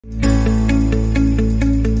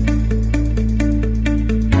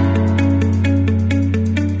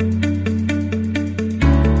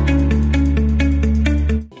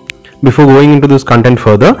Before going into this content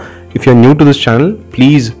further, if you're new to this channel,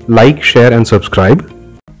 please like, share and subscribe.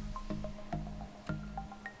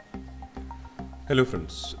 Hello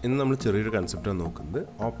friends, in നമ്മൾ ചെറിയൊരു concept നോക്കുന്നത്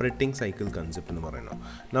operating cycle concept എന്ന് പറയുന്നത്.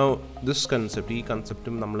 Now this concept, ഈ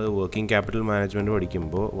കൺസെപ്റ്റും നമ്മൾ working capital management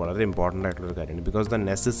പഠിക്കുമ്പോൾ വളരെ important ആയിട്ടുള്ളൊരു കാര്യമാണ്. ബിക്കോസ് ദ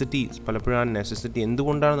നെസസിറ്റി, പലപ്പോഴും ആ നെസസിറ്റി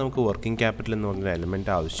എന്തുകൊണ്ടാണ് നമുക്ക് വർക്കിംഗ് ക്യാപിറ്റൽ എന്ന് പറഞ്ഞൊരു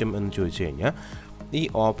എലമെൻറ്റ് ആവശ്യം എന്ന് ചോദിച്ചു കഴിഞ്ഞാൽ ഈ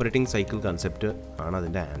ഓപ്പറേറ്റിംഗ് സൈക്കിൾ കൺസെപ്റ്റ് ആണ്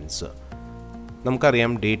അതിൻ്റെ ആൻസർ.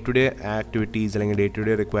 നമുക്കറിയാം ഡേ ടു ഡേ ആക്ടിവിറ്റീസ് അല്ലെങ്കിൽ day to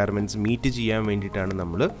day requirements meet ചെയ്യാൻ വേണ്ടിയിട്ടാണ്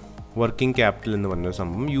നമ്മൾ വർക്കിംഗ് ക്യാപിറ്റൽ എന്ന് പറഞ്ഞൊരു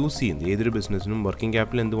സംഭവം യൂസ് ചെയ്യുന്നത്. ഏതൊരു ബിസിനസ്സിനും വർക്കിംഗ്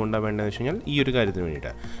ക്യാപിറ്റൽ എന്തുകൊണ്ടാണ് വേണ്ടതെന്ന് വെച്ച് കഴിഞ്ഞാൽ ഈ ഒരു കാര്യത്തിന്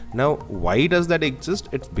വേണ്ടിയിട്ടാണ്. Now why does that exist?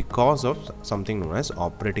 It's because of something known as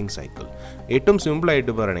operating cycle. ഏറ്റവും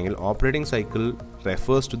സിമ്പിളായിട്ട് പറയുകയാണെങ്കിൽ operating cycle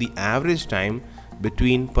refers to the average time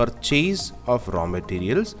between purchase of raw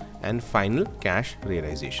materials and final cash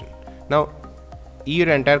realisation. Now ഈ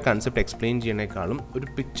ഒരു എൻറ്റയർ കൺസെപ്റ്റ് എക്സ്പ്ലെയിൻ ചെയ്യുന്നതിനേക്കാളും ഒരു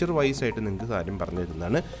picture wise ആയിട്ട് നിങ്ങൾക്ക് കാര്യം പറഞ്ഞു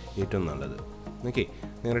തരുന്നതാണ് ഏറ്റവും നല്ലത്. ഓക്കെ,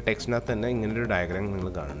 നിങ്ങളുടെ ടെക്സ്റ്റിനകത്ത് തന്നെ ഇങ്ങനൊരു ഡയഗ്രാം നിങ്ങൾ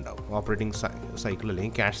കാണുന്നുണ്ടാവും. ഓപ്പറേറ്റിംഗ് സൈക്കിൾ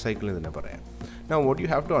അല്ലെങ്കിൽ ക്യാഷ് സൈക്കിൾ എന്ന് തന്നെ പറയാം. Now what you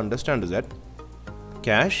have to understand is that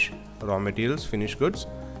cash, raw materials, finish goods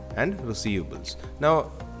and receivables. Now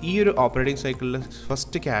ഈ ഒരു ഓപ്പറേറ്റിംഗ് സൈക്കിളിൽ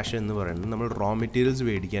ഫസ്റ്റ് ക്യാഷ് എന്ന് പറയുന്നത് നമ്മൾ റോ മെറ്റീരിയൽസ്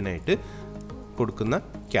മേടിക്കാനായിട്ട് കൊടുക്കുന്ന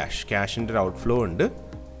ക്യാഷിൻ്റെ ഒരു ഔട്ട്ഫ്ലോ ഉണ്ട്.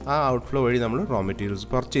 ആ ഔട്ട്ഫ്ലോ വഴി നമ്മൾ റോ മെറ്റീരിയൽസ്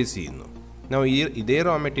പർച്ചേസ് ചെയ്യുന്നു. ഇതേ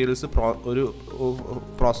റോ മെറ്റീരിയൽസ് ഒരു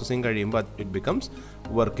പ്രോസസ്സിങ് കഴിയുമ്പോൾ it becomes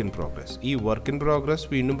work in progress. ഈ വർക്ക് ഇൻ പ്രോഗ്രസ്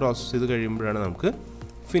വീണ്ടും പ്രോസസ്സ് ചെയ്ത് കഴിയുമ്പോഴാണ് നമുക്ക്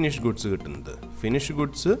ഫിനിഷ് ഗുഡ്സ് കിട്ടുന്നത്. ഫിനിഷ്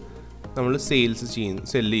ഗുഡ്സ് നമ്മൾ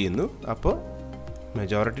സെല്ല് ചെയ്യുന്നു. അപ്പോൾ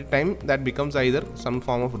majority time that becomes either some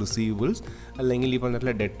form of receivables അല്ലെങ്കിൽ ഈ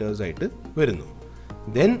പറഞ്ഞിട്ടുള്ള ഡെറ്റേഴ്സ് ആയിട്ട് വരുന്നു.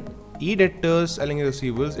 ദെൻ ഈ ഡെറ്റേഴ്സ് അല്ലെങ്കിൽ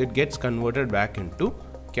receivables it gets converted back in to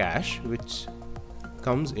cash which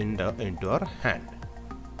comes in to our hand.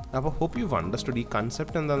 അപ്പോൾ ഹോപ്പ് യു അണ്ടർസ്റ്റുഡ് ഈ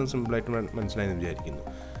കൺസെപ്റ്റ് എന്താണെന്ന് സിമ്പിളായിട്ട് മനസ്സിലായെന്ന് വിചാരിക്കുന്നു.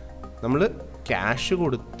 നമ്മൾ ക്യാഷ്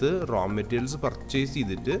കൊടുത്ത് റോ മെറ്റീരിയൽസ് പർച്ചേസ്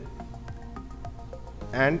ചെയ്തിട്ട്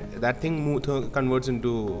and that thing converts in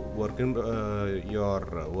to work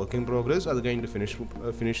in progress. അത് കഴിഞ്ഞിട്ട്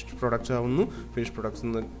ഫിനിഷ്ഡ് പ്രൊഡക്ട്സ് ആവുന്നു. ഫിനിഷ്ഡ് പ്രൊഡക്ട്സ്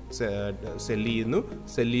നിന്ന് സെല്ല്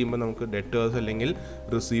ചെയ്യുമ്പോൾ നമുക്ക് ഡെറ്റേഴ്സ് അല്ലെങ്കിൽ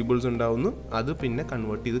റിസീവബിൾസ് ഉണ്ടാവുന്നു. അത് പിന്നെ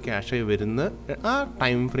കൺവേർട്ട് ചെയ്ത് ക്യാഷായി വരുന്ന ആ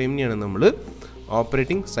ടൈം ഫ്രെയിമിനെയാണ് നമ്മൾ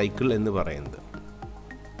ഓപ്പറേറ്റിംഗ് സൈക്കിൾ എന്ന് പറയുന്നത്.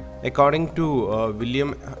 According to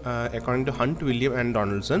Hunt, William and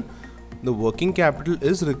Donaldson, the working capital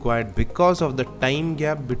is required because of the time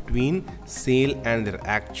gap between sale and their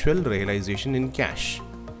actual realization in cash.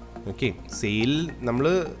 Okay, sale നമ്മൾ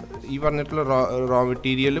ഈ പറഞ്ഞിട്ടുള്ള റോ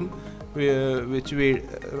മെറ്റീരിയൽസ്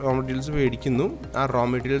മേടിക്കുന്നു. ആ raw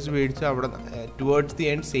materials മേടിച്ച് അവിടെ towards the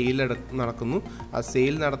end sale നടക്കുന്നു. ആ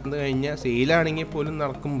sale നടന്നു കഴിഞ്ഞാൽ സെയിലാണെങ്കിൽ പോലും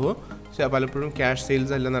നടക്കുമ്പോൾ പലപ്പോഴും ക്യാഷ്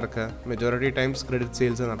സെയിൽസ് അല്ല നടക്കുക. മെജോറിറ്റി ടൈംസ് ക്രെഡിറ്റ്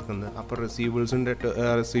സെയിൽസ് നടക്കുന്നത്. അപ്പോൾ റിസീവബിൾസും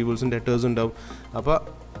ഡെറ്റേഴ്സും ഉണ്ടാവും. അപ്പോൾ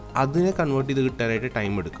അതിനെ കൺവേർട്ട് ചെയ്ത് കിട്ടാനായിട്ട്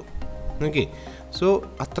ടൈം എടുക്കും. ഓക്കെ, സോ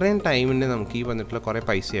അത്രയും ടൈമിൻ്റെ നമുക്ക് ഈ വന്നിട്ടുള്ള കുറേ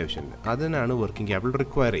പൈസ ആവശ്യമുണ്ട്. അതിനാണ് വർക്കിംഗ് ക്യാപിറ്റൽ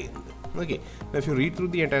റിക്വയർ ചെയ്യുന്നത്. Okay, if you read through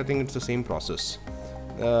the entire thing it's the same process.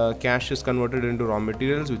 Cash is converted into raw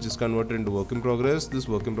materials, which is converted into work in progress. This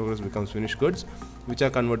work in progress becomes finished goods, which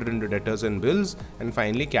are converted into debtors and bills, and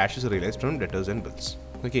finally cash is realized from debtors and bills.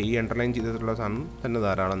 Okay, ഈ underline ചെയ്തിട്ടുള്ള സാധനം തന്നെ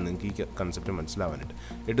ധാരാളം നിങ്ങൾക്ക് ഈ concept മനസ്സിലാവാനായിട്ട്.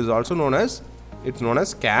 It is also known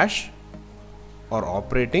as cash or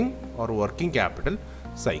operating or working capital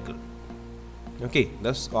cycle. Okay,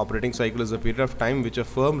 thus operating cycle is a period of time which a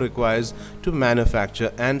firm requires to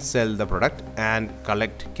manufacture and sell the product and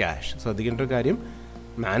collect cash. ശ്രദ്ധിക്കേണ്ട ഒരു കാര്യം,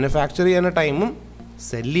 manufacture ചെയ്യാനുള്ള ടൈമും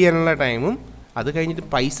cell ചെയ്യാനുള്ള ടൈമും അത് കഴിഞ്ഞിട്ട്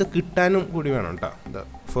പൈസ കിട്ടാനും കൂടി വേണം കേട്ടോ. The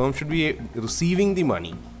firm should be receiving the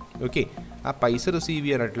money. Okay, ആ പൈസ റിസീവ്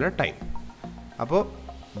ചെയ്യാനായിട്ടുള്ള ടൈം. അപ്പോൾ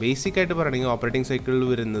ബേസിക്കായിട്ട് പറയുകയാണെങ്കിൽ ഓപ്പറേറ്റിംഗ് സൈക്കിളിൽ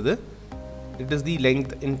വരുന്നത് it is the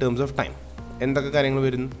length in terms of time. എന്തൊക്കെ കാര്യങ്ങൾ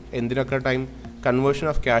വരുന്നു, എന്തിനൊക്കെ time? Conversion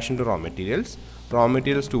of cash in to rho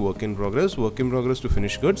materials to work in progress to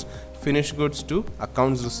finish goods to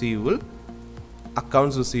accounts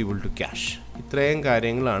receivable to cash. ഇത്രയും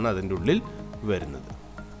കാര്യങ്ങളാണ് അതിൻ്റെ ഉള്ളിൽ വരുന്നത്.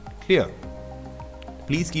 Clear?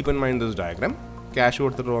 Please keep in mind this diagram. Cash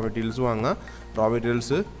കൊടുത്തിട്ട് റോ മെറ്റീരിയൽസ് വാങ്ങുക. റോ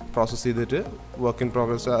മെറ്റീരിയൽസ് പ്രോസസ്സ് ചെയ്തിട്ട് work in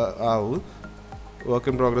progress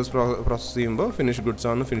process ചെയ്യുമ്പോൾ finish goods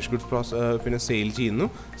ആണ്. ഫിനിഷ് ഗുഡ്സ് പിന്നെ സെയിൽ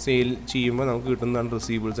ചെയ്യുമ്പോൾ നമുക്ക് കിട്ടുന്നതാണ്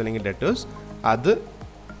റിസീവബിൾസ് അല്ലെങ്കിൽ ഡെറ്റേഴ്സ്. അത്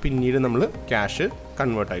പിന്നീട് നമ്മൾ ക്യാഷ്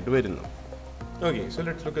കൺവേർട്ടായിട്ട് വരുന്നു. Okay, so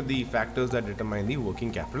let's look at the factors that determine the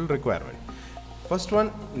working capital requirement. First one,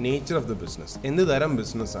 nature of the business. എന്ത് തരം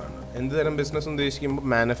ബിസിനസ് ഉദ്ദേശിക്കുമ്പോൾ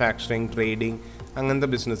മാനുഫാക്ചറിങ്, ട്രേഡിങ് അങ്ങനത്തെ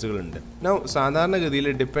ബിസിനസ്സുകളുണ്ട്. നൗ സാധാരണഗതിയിൽ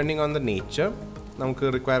ഡിപ്പെൻഡിങ് ഓൺ ദ നേച്ചർ നമുക്ക്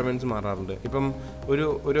റിക്വയർമെൻറ്റ്സ് മാറാറുണ്ട്. ഇപ്പം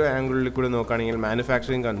ഒരു ആംഗിളിൽ കൂടെ നോക്കുകയാണെങ്കിൽ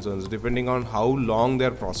manufacturing concerns depending on how long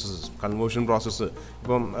there processes, conversion process.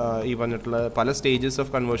 ഇപ്പം ഈ പറഞ്ഞിട്ടുള്ള പല സ്റ്റേജസ്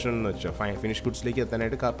ഓഫ് കൺവേർഷൻ എന്ന് വെച്ചാൽ ഫിനിഷ് ഗുഡ്സിലേക്ക്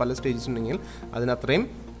എത്താനായിട്ട് പല സ്റ്റേജസ് ഉണ്ടെങ്കിൽ അതിനത്രയും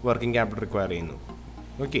വർക്കിംഗ് ക്യാപിറ്റൽ റിക്വയർ ചെയ്യുന്നു.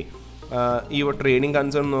 ഓക്കെ, ഈ ട്രേഡിംഗ്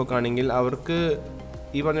കൺസേൺ നോക്കുകയാണെങ്കിൽ അവർക്ക്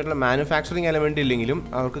ഈ പറഞ്ഞിട്ടുള്ള മാനുഫാക്ചറിങ് എലമെൻറ്റ് ഇല്ലെങ്കിലും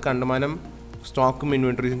അവർക്ക് കണ്ടമാനം സ്റ്റോക്കും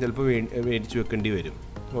ഇൻവെൻട്രീസും ചിലപ്പോൾ മേടിച്ച് വെക്കേണ്ടി വരും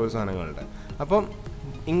ഓരോ സാധനങ്ങളുടെ. അപ്പം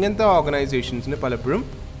ഇങ്ങനത്തെ ഓർഗനൈസേഷൻസിന് പലപ്പോഴും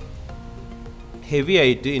ഹെവി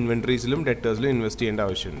ആയിട്ട് ഇൻവെൻട്രീസിലും ഡെറ്റേഴ്സിലും ഇൻവെസ്റ്റ് ചെയ്യേണ്ട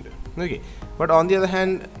ആവശ്യമുണ്ട്. Okay, but on the other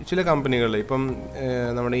hand ചില കമ്പനികൾ ഇപ്പം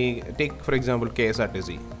നമ്മുടെ ഈ take for example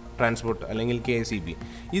KSRTC transport അല്ലെങ്കിൽ KCB,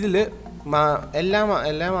 ഇതിൽ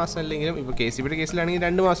എല്ലാ മാസം അല്ലെങ്കിലും ഇപ്പോൾ KCBയുടെ കേസിലാണെങ്കിൽ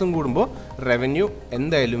 2 മാസം കൂടുമ്പോൾ റവന്യൂ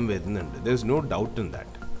എന്തായാലും വരുന്നുണ്ട്. There is no doubt in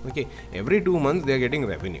that. Okay, every 2 months they are getting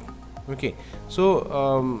revenue. Okay, so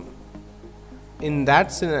in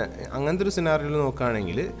that അങ്ങനത്തെ ഒരു സിനാറിയോയിൽ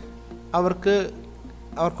നോക്കുകയാണെങ്കിൽ അവർക്ക്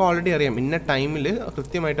ഓൾറെഡി അറിയാം ഇന്ന ടൈമിൽ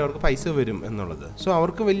കൃത്യമായിട്ട് അവർക്ക് പൈസ വരും എന്നുള്ളത്. സോ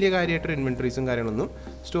അവർക്ക് വലിയ കാര്യമായിട്ടൊരു ഇൻവെൻട്രീസും കാര്യങ്ങളൊന്നും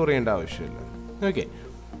സ്റ്റോർ ചെയ്യേണ്ട ആവശ്യമില്ല. Okay,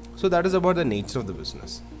 so that is about the nature of the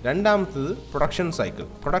business. രണ്ടാമത്തത് പ്രൊഡക്ഷൻ സൈക്കിൾ.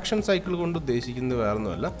 പ്രൊഡക്ഷൻ സൈക്കിൾ കൊണ്ട് ഉദ്ദേശിക്കുന്നത്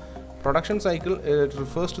വേറൊന്നുമല്ല, production cycle it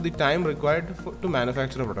refers to the time required to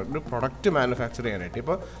manufacture ഒരു പ്രൊഡക്റ്റ് മാനുഫാക്ചർ ചെയ്യാനായിട്ട്.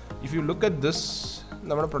 ഇപ്പോൾ if you look at this,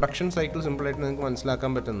 നമ്മുടെ production cycle സിമ്പിളായിട്ട് നിങ്ങൾക്ക്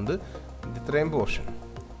മനസ്സിലാക്കാൻ പറ്റുന്നത് ഇത്രയും പോർഷൻ.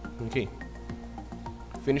 ഓക്കെ,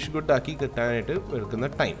 ഫിനിഷ് ഗുഡ് ആക്കി കിട്ടാനായിട്ട് എടുക്കുന്ന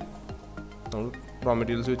ടൈം. നമ്മൾ റോ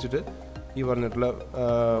മെറ്റീരിയൽസ് വെച്ചിട്ട് ഈ പറഞ്ഞിട്ടുള്ള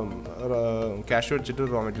ക്യാഷ് വെച്ചിട്ട്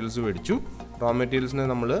റോ മെറ്റീരിയൽസ് മേടിച്ചു. റോ മെറ്റീരിയൽസിനെ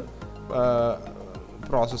നമ്മൾ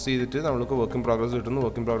പ്രോസസ്സ് ചെയ്തിട്ട് നമുക്ക് വർക്ക് ഇൻ പ്രോഗ്രസ് കിട്ടുന്നു.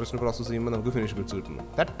 വർക്ക് ഇൻ പ്രോഗ്രസിന് പ്രോസസ്സ് ചെയ്യുമ്പോൾ നമുക്ക് ഫിനിഷ് ഗുഡ്സ് കിട്ടുന്നു.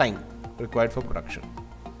 That time required for production.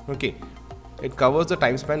 Okay, it covers the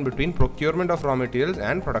time span between procurement of raw materials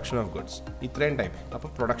and production of goods. ഇത്രയും time. അപ്പോൾ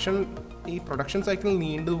ഈ പ്രൊഡക്ഷൻ സൈക്കിൾ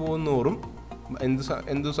നീണ്ടു പോകുന്നോറും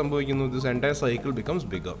എന്ത് സംഭവിക്കുന്നു? This entire cycle becomes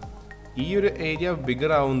bigger. ഈ ഒരു ഏരിയ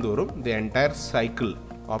ബിഗർ ആവും തോറും the entire cycle,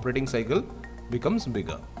 operating cycle becomes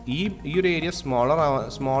bigger. ഈ ഒരു ഏരിയ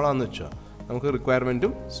സ്മോളാന്ന് വെച്ചാൽ നമുക്ക്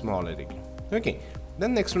റിക്വയർമെൻറ്റും സ്മോൾ ആയിരിക്കും. ഓക്കെ,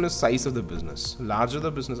 ദെൻ നെക്സ്റ്റ് ഉണ്ട് size of the business. Larger the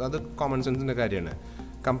business, അത് കോമൺ സെൻസിൻ്റെ കാര്യമാണ്.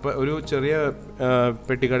 ഒരു ചെറിയ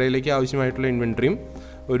പെട്ടിക്കടയിലേക്ക് ആവശ്യമായിട്ടുള്ള ഇൻവെൻട്രിയും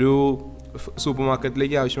ഒരു സൂപ്പർ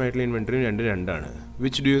മാർക്കറ്റിലേക്ക് ആവശ്യമായിട്ടുള്ള ഇൻവെൻട്രിയും രണ്ടാണ്.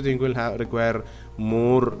 Which do you think will require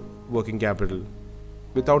more working capital?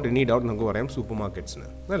 Without any doubt നമുക്ക് പറയാം സൂപ്പർ മാർക്കറ്റ്സിന്,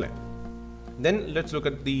 അല്ലേ? Then let's look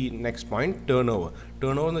at the next point, turn over.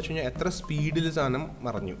 Turn over എന്ന് വെച്ച് കഴിഞ്ഞാൽ എത്ര സ്പീഡിൽ സാധനം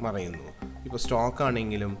മറയുന്നു. ഇപ്പോൾ സ്റ്റോക്ക്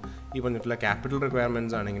ആണെങ്കിലും ഈ പറഞ്ഞിട്ടുള്ള ക്യാപിറ്റൽ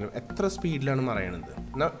റിക്വയർമെൻറ്റ്സ് ആണെങ്കിലും എത്ര സ്പീഡിലാണ് മറയണത്.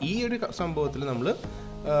 എന്നാൽ ഈ ഒരു സംഭവത്തിൽ നമ്മൾ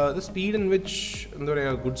ദ സ്പീഡ് ഇൻ വിച്ച് എന്താ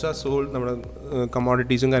പറയുക ഗുഡ്സ് ആർ സോൾഡ്, നമ്മുടെ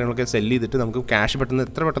കമ്മോഡിറ്റീസും കാര്യങ്ങളൊക്കെ സെല്ല് ചെയ്തിട്ട് നമുക്ക് ക്യാഷ്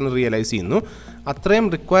എത്ര പെട്ടെന്ന് റിയലൈസ് ചെയ്യുന്നു അത്രയും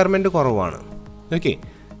റിക്വയർമെൻറ്റ് കുറവാണ്. ഓക്കെ,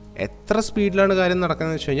 എത്ര സ്പീഡിലാണ് കാര്യം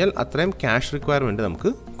നടക്കുന്നത് വെച്ച് കഴിഞ്ഞാൽ അത്രയും ക്യാഷ് റിക്വയർമെൻറ്റ്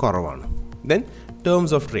നമുക്ക് കുറവാണ്. Then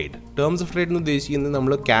terms of trade. Terms of trade എന്ന് ഉദ്ദേശിക്കുന്നത്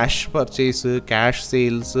നമ്മൾ cash purchase, cash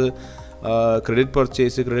sales, credit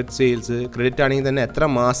purchase, credit sales, credit ആണെങ്കിൽ തന്നെ എത്ര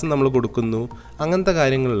മാസം നമ്മൾ കൊടുക്കുന്നു, അങ്ങനത്തെ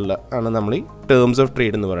കാര്യങ്ങളിൽ ആണ് നമ്മൾ ഈ ടേംസ് ഓഫ്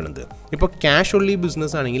ട്രേഡ് എന്ന് പറയുന്നത്. ഇപ്പോൾ ക്യാഷ് ഉള്ള ഈ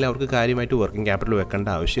ബിസിനസ് ആണെങ്കിൽ അവർക്ക് കാര്യമായിട്ട് വർക്കിംഗ് ക്യാപിറ്റൽ വെക്കേണ്ട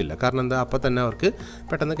ആവശ്യമില്ല. കാരണം എന്താ, അപ്പോൾ തന്നെ അവർക്ക്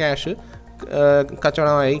പെട്ടെന്ന് ക്യാഷ്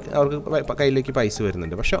കച്ചവടമായി അവർക്ക് കയ്യിലേക്ക് പൈസ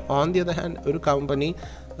വരുന്നുണ്ട്. പക്ഷേ ഓൺ ദി അതർ ഹാൻഡ് ഒരു കമ്പനി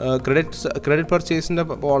ക്രെഡിറ്റ് പർച്ചേസിൻ്റെ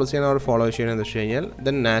പോളിസിയാണ് അവർ ഫോളോ ചെയ്യണമെന്ന് വെച്ച് കഴിഞ്ഞാൽ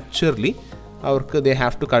ദെൻ നാച്ചുറലി അവർക്ക് they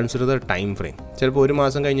have to consider the time frame. ചിലപ്പോൾ 1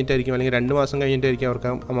 മാസം കഴിഞ്ഞിട്ടായിരിക്കും അല്ലെങ്കിൽ 2 മാസം കഴിഞ്ഞിട്ടായിരിക്കും അവർക്ക്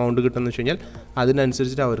എമൗണ്ട് കിട്ടുമെന്ന് വെച്ച് കഴിഞ്ഞാൽ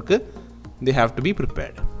അതിനനുസരിച്ചിട്ട് അവർക്ക് they have to be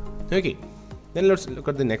prepared. Okay, then let's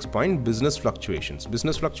look at the next point, business fluctuations.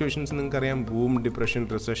 Business fluctuations നിങ്ങൾക്കറിയാം, ബൂം, ഡിപ്രഷൻ,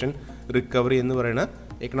 റിസഷൻ, റിക്കവറി എന്ന് പറയുന്ന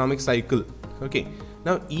എക്കണോമിക് സൈക്കിൾ. ഓക്കെ,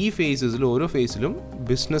 ഈ ഫേസസിൽ ഓരോ ഫേസിലും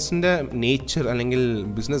ബിസിനസ്സിൻ്റെ നേച്ചർ അല്ലെങ്കിൽ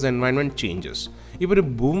ബിസിനസ് എൻവയൺമെൻറ്റ് ചേഞ്ചസ്. ഇപ്പോൾ ഒരു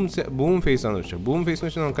ബൂം ഫേസ് ആണെന്ന് വെച്ചാൽ, ബൂം ഫേസ് എന്ന്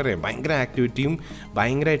വെച്ചാൽ നമുക്കറിയാം ഭയങ്കര ആക്ടിവിറ്റിയും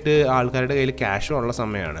ഭയങ്കരമായിട്ട് ആൾക്കാരുടെ കയ്യിൽ ക്യാഷും ഉള്ള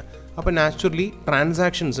സമയമാണ്. അപ്പോൾ നാച്ചുറലി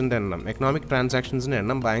ട്രാൻസാക്ഷൻസിൻ്റെ എണ്ണം, എക്കണോമിക് ട്രാൻസാക്ഷൻസിൻ്റെ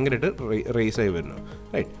എണ്ണം ഭയങ്കരമായിട്ട് റേസ് ആയി വരുന്നു.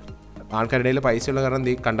 റൈറ്റ്, ആൾക്കാരുടെ കയ്യിൽ പൈസയുള്ള കാരണം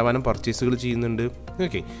കണ്ടമാനം പർച്ചേസുകൾ ചെയ്യുന്നുണ്ട്.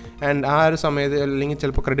 ഓക്കെ, ആൻഡ് ആ ഒരു സമയത്ത് അല്ലെങ്കിൽ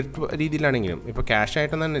ചിലപ്പോൾ ക്രെഡിറ്റ് രീതിയിലാണെങ്കിലും, ഇപ്പോൾ ക്യാഷ്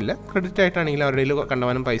ആയിട്ടൊന്നും തന്നെ ഇല്ല, ക്രെഡിറ്റ് ആയിട്ടാണെങ്കിലും അവരുടെ കയ്യിൽ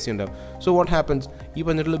കണ്ടമാനം പൈസ ഉണ്ടാവും. സോ വാട്ട് ഹാപ്പൻസ്, ഈ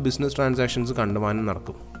പറഞ്ഞിട്ടുള്ള ബിസിനസ് ട്രാൻസാക്ഷൻസ് കണ്ടമാനം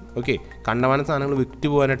നടക്കും. ഓക്കെ, കണ്ടമാനം സാധനങ്ങൾ വിറ്റ്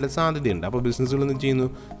പോകാനായിട്ടുള്ള സാധ്യതയുണ്ട്. അപ്പോൾ ബിസിനസ്സുകൾ എന്ത് ചെയ്യുന്നു,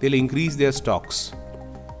 ദിൽ ഇൻക്രീസ് ദിയർ സ്റ്റോക്സ്,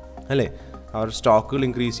 അല്ലേ? അവർ സ്റ്റോക്കുകൾ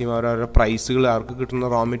ഇൻക്രീസ് ചെയ്യും, അവരുടെ പ്രൈസുകൾ, അവർക്ക് കിട്ടുന്ന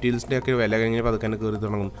റോ മെറ്റീരിയൽസിൻ്റെ ഒക്കെ വില കഴിഞ്ഞ് പതുക്കെ കയറി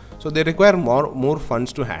തുടങ്ങും. So they require more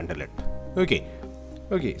funds to handle it.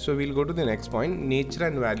 Okay, so will go to the next point, nature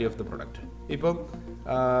and value of the product. ഇപ്പം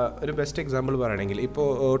ഒരു ബെസ്റ്റ് എക്സാമ്പിൾ പറയുകയാണെങ്കിൽ, ഇപ്പോൾ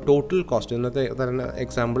ടോട്ടൽ കോസ്റ്റ്, ഇന്നത്തെ തരുന്ന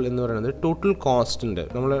എക്സാമ്പിൾ എന്ന് പറയുന്നത് ടോട്ടൽ കോസ്റ്റിൻ്റെ,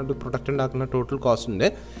 നമ്മളൊരു പ്രൊഡക്റ്റ് ഉണ്ടാക്കുന്ന ടോട്ടൽ കോസ്റ്റിൻ്റെ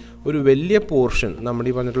ഒരു വലിയ പോർഷൻ നമ്മുടെ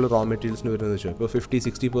ഈ പറഞ്ഞിട്ടുള്ള റോ മെറ്റീരിയൽസിന് വരുന്നതെന്ന് വെച്ചോ, ഇപ്പോൾ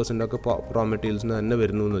 50-60% ഒക്കെ റോ മെറ്റീരിയൽസിന് തന്നെ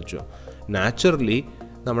വരുന്നു എന്ന് വെച്ചോ, നാച്ചുറലി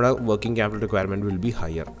നമ്മുടെ working capital requirement will be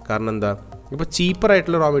higher. കാരണം എന്താ, ഇപ്പോൾ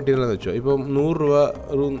ചീപ്പറായിട്ടുള്ള റോ മെറ്റീരിയൽ എന്ന് വെച്ചോ, ഇപ്പോൾ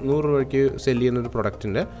 100 രൂപയ്ക്ക് സെല് ചെയ്യുന്ന ഒരു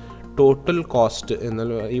പ്രൊഡക്റ്റിൻ്റെ ടോട്ടൽ കോസ്റ്റ് എന്നാൽ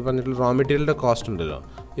ഈ പറഞ്ഞിട്ടുള്ള റോ മെറ്റീരിയലിൻ്റെ കോസ്റ്റ് ഉണ്ടല്ലോ,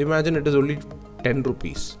 imagine it is only 10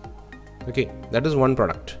 rupees. Okay, that is one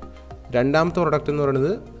product. രണ്ടാമത്തെ പ്രൊഡക്റ്റ് എന്ന്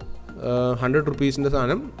പറയുന്നത് 100 rupeesൻ്റെ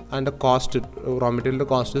സാധനം, അതിൻ്റെ കോസ്റ്റ് റോ മെറ്റീരിയലിൻ്റെ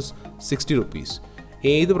കോസ്റ്റ് ഇസ് 60 rupees.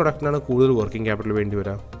 ഏത് പ്രൊഡക്റ്റിനാണ് കൂടുതൽ വർക്കിംഗ് ക്യാപിറ്റൽ വേണ്ടി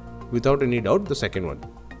വരിക? Without any doubt the second one.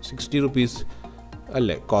 60 rupees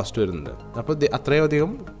അല്ലേ കോസ്റ്റ് വരുന്നത്. അപ്പോൾ അത്രയും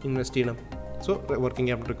അധികം ഇൻവെസ്റ്റ് ചെയ്യണം. സോ വർക്കിംഗ്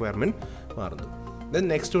ക്യാപിറ്റൽ റിക്വയർമെൻറ്റ് മാറുന്നു. Then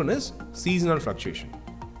next one is seasonal fluctuation.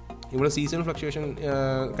 ഇവിടെ സീസണൽ ഫ്ലക്ച്വേഷൻ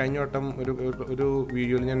കഴിഞ്ഞ വട്ടം ഒരു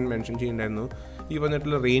വീഡിയോയിൽ ഞാൻ മെൻഷൻ ചെയ്യുന്നുണ്ടായിരുന്നു. ഈ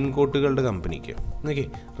പറഞ്ഞിട്ടുള്ള റെയിൻ കോട്ടുകളുടെ കമ്പനിക്ക്, ഓക്കെ,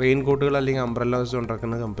 റെയിൻ കോട്ടുകൾ അല്ലെങ്കിൽ അംബ്രല്ലാസ്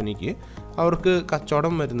ഉണ്ടാക്കുന്ന കമ്പനിക്ക് അവർക്ക്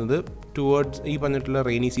കച്ചവടം വരുന്നത് ടുവേർഡ്സ് ഈ പറഞ്ഞിട്ടുള്ള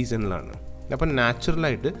റെയിനി സീസണിലാണ്. അപ്പം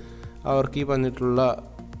നാച്ചുറലായിട്ട് അവർക്ക് ഈ പറഞ്ഞിട്ടുള്ള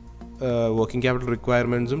working capital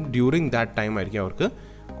റിക്വയർമെൻറ്റ്സും during that time ആയിരിക്കും അവർക്ക്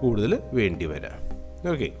കൂടുതൽ വേണ്ടി വരിക.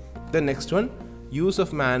 Okay, the next one use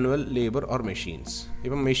of manual labour or machines.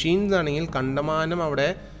 ഇപ്പം മെഷീൻസ് ആണെങ്കിൽ കണ്ടമാനം അവിടെ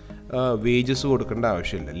വേജസ് കൊടുക്കേണ്ട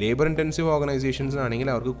ആവശ്യമില്ല. ലേബർ ഇൻറ്റൻസീവ് ഓർഗനൈസേഷൻസ് ആണെങ്കിൽ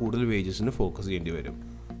അവർക്ക് കൂടുതൽ വേജസിന് ഫോക്കസ് ചെയ്യേണ്ടി വരും.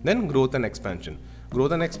 Then growth and expansion.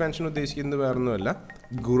 Growth and expansion ഉദ്ദേശിക്കുന്നത് വേറൊന്നുമല്ല,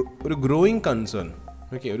 ഒരു ഗ്രോയിങ് കൺസേൺ.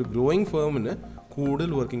 ഓക്കെ, ഒരു ഗ്രോയിങ് ഫേമിന് കൂടുതൽ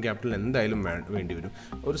വർക്കിംഗ് ക്യാപിറ്റൽ എന്തായാലും വേണ്ടി വരും.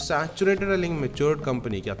 ഒരു സാച്ചുറേറ്റഡ് അല്ലെങ്കിൽ മെച്യൂർഡ്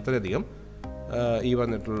കമ്പനിക്ക് അത്രയധികം ഈ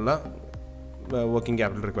വന്നിട്ടുള്ള വർക്കിംഗ്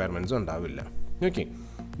ക്യാപിറ്റൽ റിക്വയർമെൻറ്റ്സ് ഉണ്ടാവില്ല. Okay,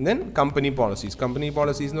 then company policies. Company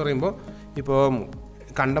policies എന്ന് പറയുമ്പോൾ ഇപ്പോൾ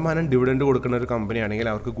കണ്ടമാനം ഡിവിഡൻഡ് കൊടുക്കുന്ന ഒരു കമ്പനി ആണെങ്കിൽ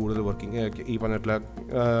അവർക്ക് കൂടുതൽ ഈ പറഞ്ഞിട്ടുള്ള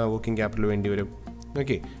വർക്കിംഗ് ക്യാപിറ്റൽ വേണ്ടി വരും.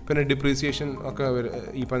 ഓക്കെ, പിന്നെ ഡിപ്രീസിയേഷൻ ഒക്കെ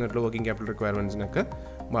ഈ പറഞ്ഞിട്ടുള്ള വർക്കിംഗ് ക്യാപിറ്റൽ റിക്വയർമെൻറ്റ്സിനൊക്കെ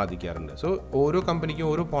ബാധിക്കാറുണ്ട്. സോ ഓരോ കമ്പനിക്കും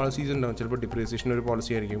ഓരോ പോളിസീസ് ഉണ്ടാവും. ചിലപ്പോൾ ഡിപ്രീസിയേഷൻ ഒരു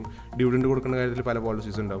പോളിസി ആയിരിക്കും, ഡിവിഡൻഡ് കൊടുക്കുന്ന കാര്യത്തിൽ പല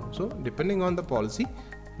പോളിസീസ് ഉണ്ടാവും. So depending on the policy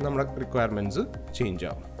നമ്മുടെ റിക്വയർമെൻറ്റ്സ് ചേഞ്ച്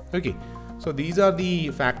ആവും. Okay, so these are the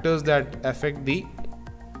factors that effect the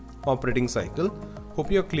operating cycle. Hope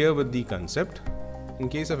you are clear with the concept. In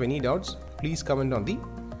case of any doubts, please comment on the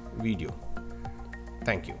video.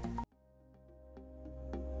 Thank you.